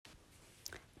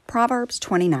Proverbs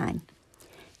 29.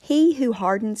 He who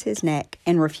hardens his neck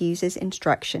and refuses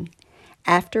instruction,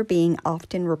 after being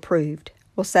often reproved,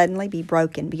 will suddenly be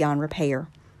broken beyond repair.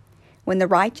 When the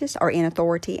righteous are in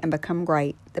authority and become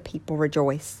great, the people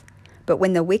rejoice. But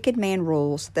when the wicked man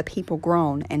rules, the people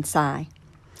groan and sigh.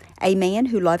 A man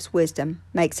who loves wisdom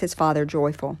makes his father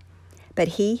joyful, but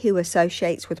he who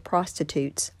associates with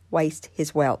prostitutes wastes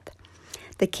his wealth.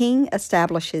 The king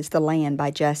establishes the land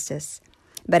by justice,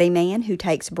 but a man who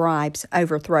takes bribes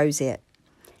overthrows it.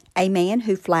 A man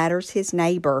who flatters his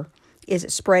neighbor is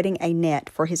spreading a net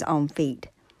for his own feet.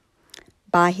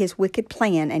 By his wicked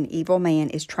plan, an evil man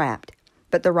is trapped,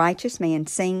 but the righteous man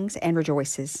sings and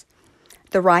rejoices.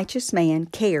 The righteous man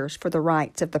cares for the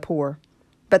rights of the poor,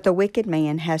 but the wicked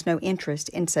man has no interest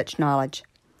in such knowledge.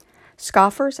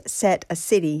 Scoffers set a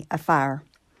city afire,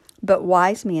 but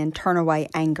wise men turn away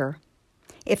anger.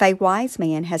 If a wise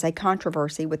man has a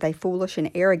controversy with a foolish and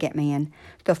arrogant man,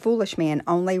 the foolish man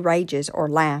only rages or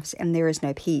laughs, and there is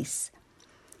no peace.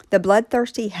 The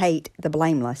bloodthirsty hate the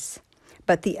blameless,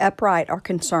 but the upright are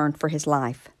concerned for his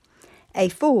life. A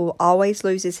fool always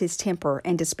loses his temper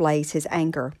and displays his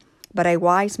anger, but a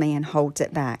wise man holds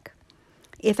it back.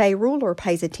 If a ruler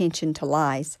pays attention to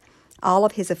lies, all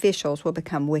of his officials will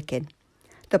become wicked.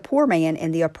 The poor man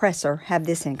and the oppressor have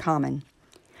this in common.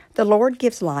 The Lord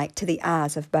gives light to the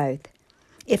eyes of both.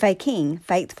 If a king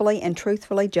faithfully and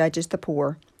truthfully judges the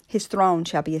poor, his throne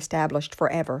shall be established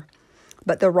forever.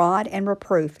 But the rod and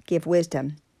reproof give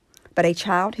wisdom. But a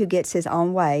child who gets his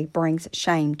own way brings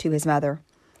shame to his mother.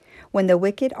 When the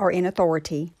wicked are in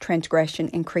authority, transgression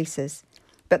increases.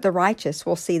 But the righteous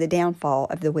will see the downfall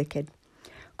of the wicked.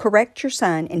 Correct your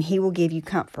son, and he will give you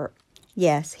comfort.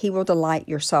 Yes, he will delight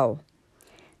your soul.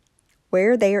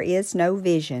 Where there is no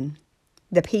vision,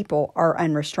 the people are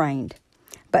unrestrained,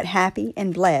 but happy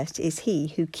and blessed is he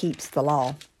who keeps the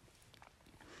law.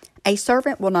 A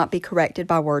servant will not be corrected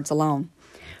by words alone,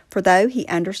 for though he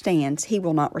understands, he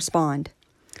will not respond.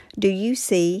 Do you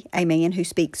see a man who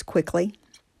speaks quickly?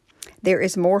 There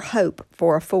is more hope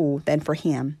for a fool than for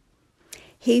him.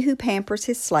 He who pampers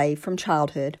his slave from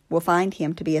childhood will find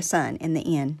him to be a son in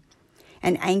the end.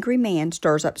 An angry man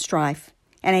stirs up strife,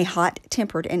 and a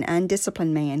hot-tempered and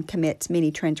undisciplined man commits many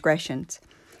transgressions.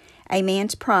 A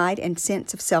man's pride and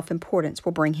sense of self-importance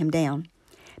will bring him down,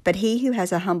 but he who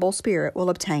has a humble spirit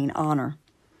will obtain honor.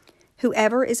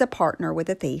 Whoever is a partner with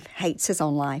a thief hates his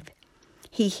own life.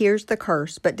 He hears the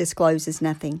curse but discloses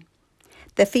nothing.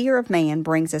 The fear of man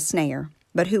brings a snare,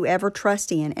 but whoever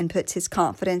trusts in and puts his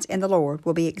confidence in the Lord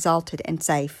will be exalted and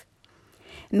safe.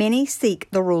 Many seek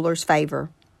the ruler's favor,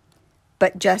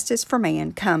 but justice for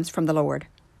man comes from the Lord.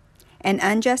 An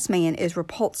unjust man is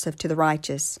repulsive to the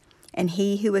righteous, and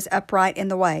he who is upright in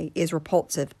the way is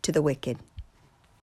repulsive to the wicked.